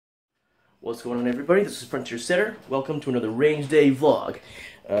What's going on, everybody? This is Frontier.setter. Welcome to another range day vlog.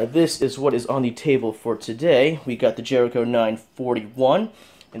 This is what is on the table for today. We got the Jericho 941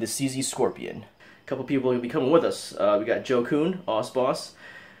 and the CZ Scorpion. A couple people will be coming with us. We got Joe Kuhn, Boss,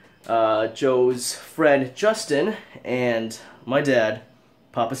 Joe's friend Justin, and my dad,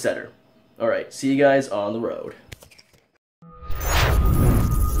 Papa Setter. Alright, see you guys on the road.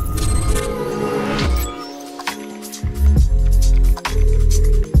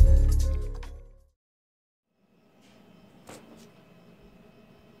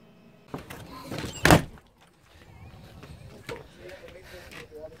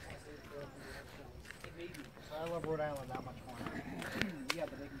 I love Rhode Island that much more. Yeah,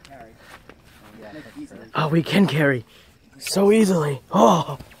 but they can carry. Oh, we can carry so easily.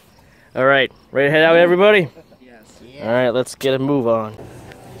 Oh! Alright, ready to head out, everybody? Yes. Yeah. Alright, let's get a move on.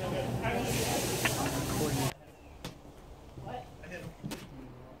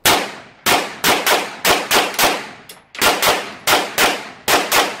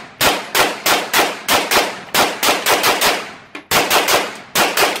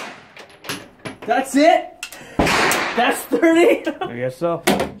 That's it? That's 30? I guess so.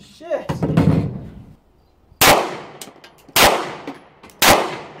 Shit.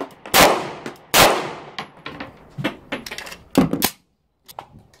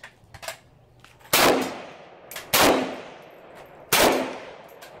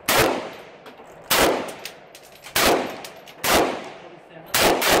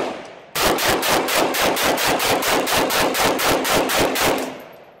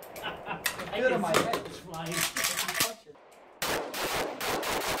 Good on my head. It's flying.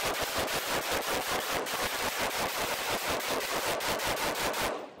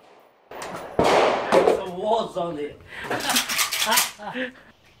 There's a war zone there.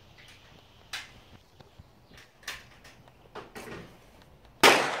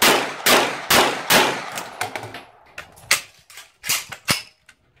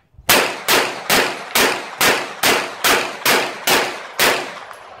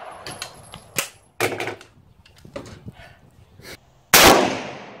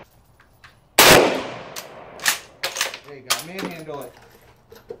 There you go. Manhandle it.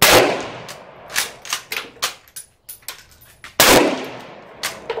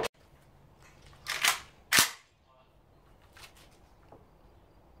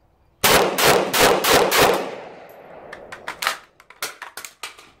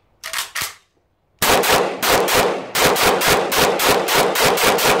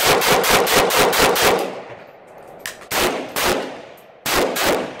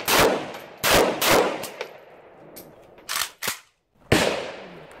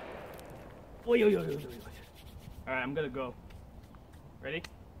 Alright, I'm gonna go. Ready?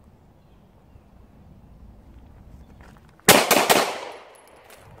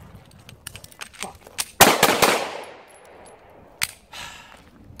 Fuck.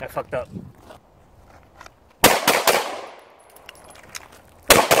 I fucked up.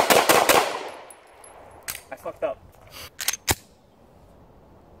 I fucked up.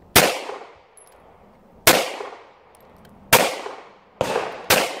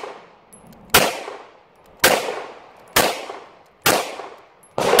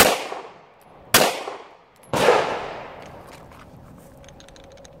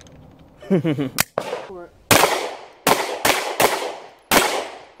 Oi,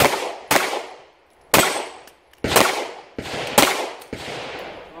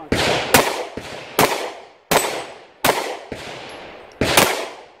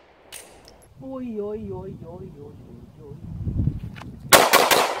 oi, oi, oi, oi, oi.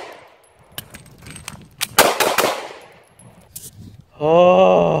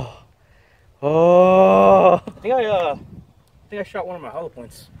 Oh, oh! I think I shot one of my hollow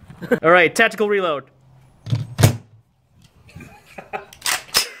points. All right, tactical reload.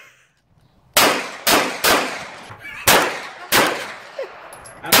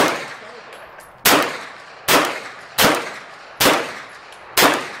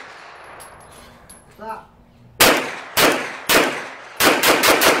 Stop.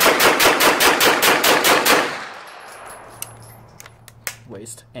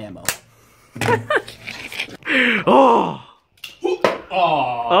 Waste ammo. Oh!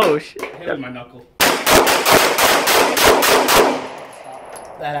 Oh shit! Hit with my knuckle.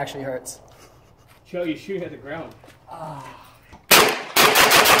 That actually hurts. Joe, you're shooting at the ground.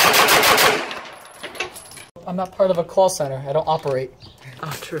 I'm not part of a call center. I don't operate.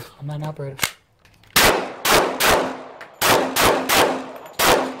 Oh, true. I'm not an operator.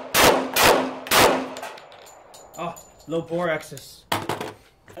 Oh, low bore axis.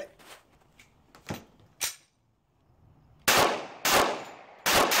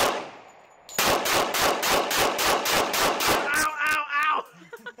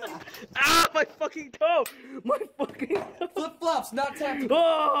 fucking toe! My fucking toe! Flip flops, not tactical.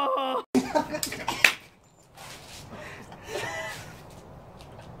 Oh!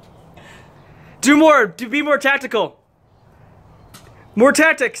 Do more! Be more tactical! More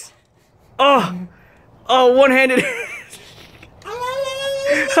tactics! Oh! Oh, one-handed!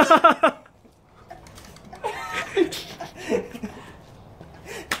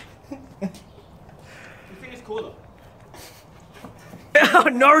 You think it's cool though?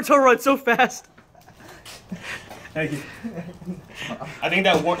 Naruto runs so fast! Thank you. I think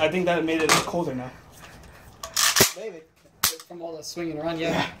that made it colder now. Maybe. From all the swinging around,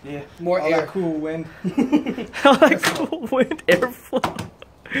 yeah. Yeah. More All air. that cool wind. I like cool wind airflow.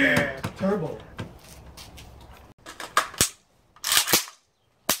 Turbo.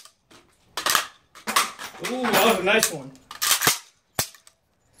 Ooh, that was a nice one.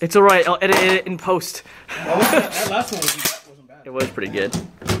 It's alright, I'll edit it in post. That last one wasn't bad. It was pretty good.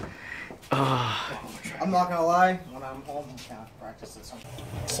 I'm not gonna lie, when I'm home, I'm kind of practice this.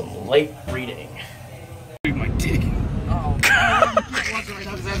 Some light reading. My dick. Oh, I keep watching right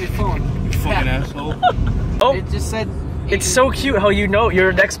now because I have your phone. You fucking asshole. Oh, It just said. it's so cute how you know you're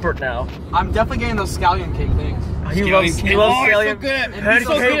an expert now. I'm definitely getting those scallion cake things. He loves scallion. He's so good at, And he's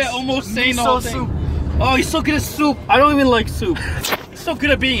so good at almost saying the whole Miso thing. soup. Oh, he's so good at soup. I don't even like soup. He's so good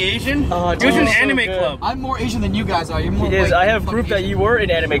at being Asian. Oh, he was in dude, so anime good. club. I'm more Asian than you guys are. You're more It is. white I than have fucking proof that Asian. you were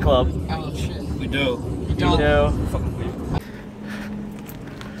in anime club. Oh shit. We do. You don't. No.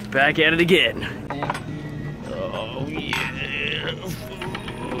 Back at it again. Oh yeah.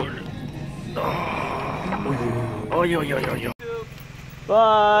 Food. Oh yo yo yo yo.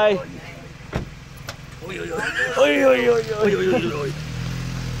 Bye.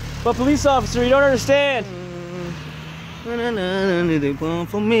 But police officer, you don't understand. They want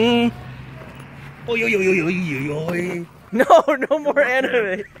for me. Oh yo yo yo yo yo yo. No, no more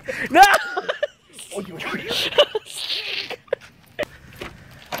anime. No.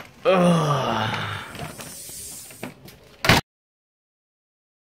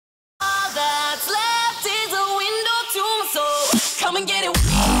 All that's left is a window to my soul. Come and get it.